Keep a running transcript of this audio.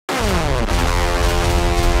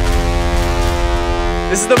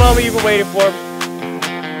This is the moment you've been waiting for.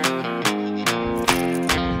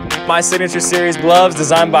 My signature series gloves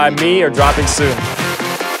designed by me are dropping soon.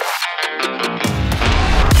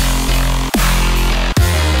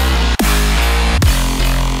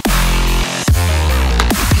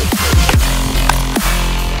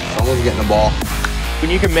 Someone's getting the ball.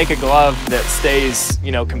 When you can make a glove that stays,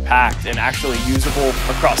 compact and actually usable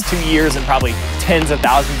across 2 years and probably tens of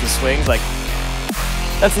thousands of swings, like,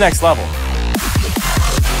 that's next level.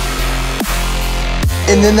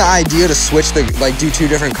 And then the idea to switch do 2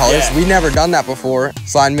 different colors. Yeah. We've never done that before.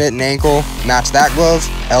 Slide mitt and ankle, match that glove.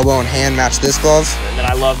 Elbow and hand, match this glove. And then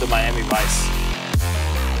I love the Miami Vice.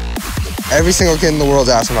 Every single kid in the world's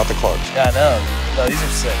asking about the clubs. Yeah, I know. No, these are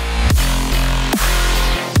sick.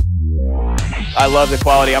 I love the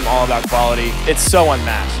quality. I'm all about quality. It's so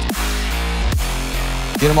unmatched.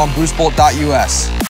 Get them on boostbolt.us.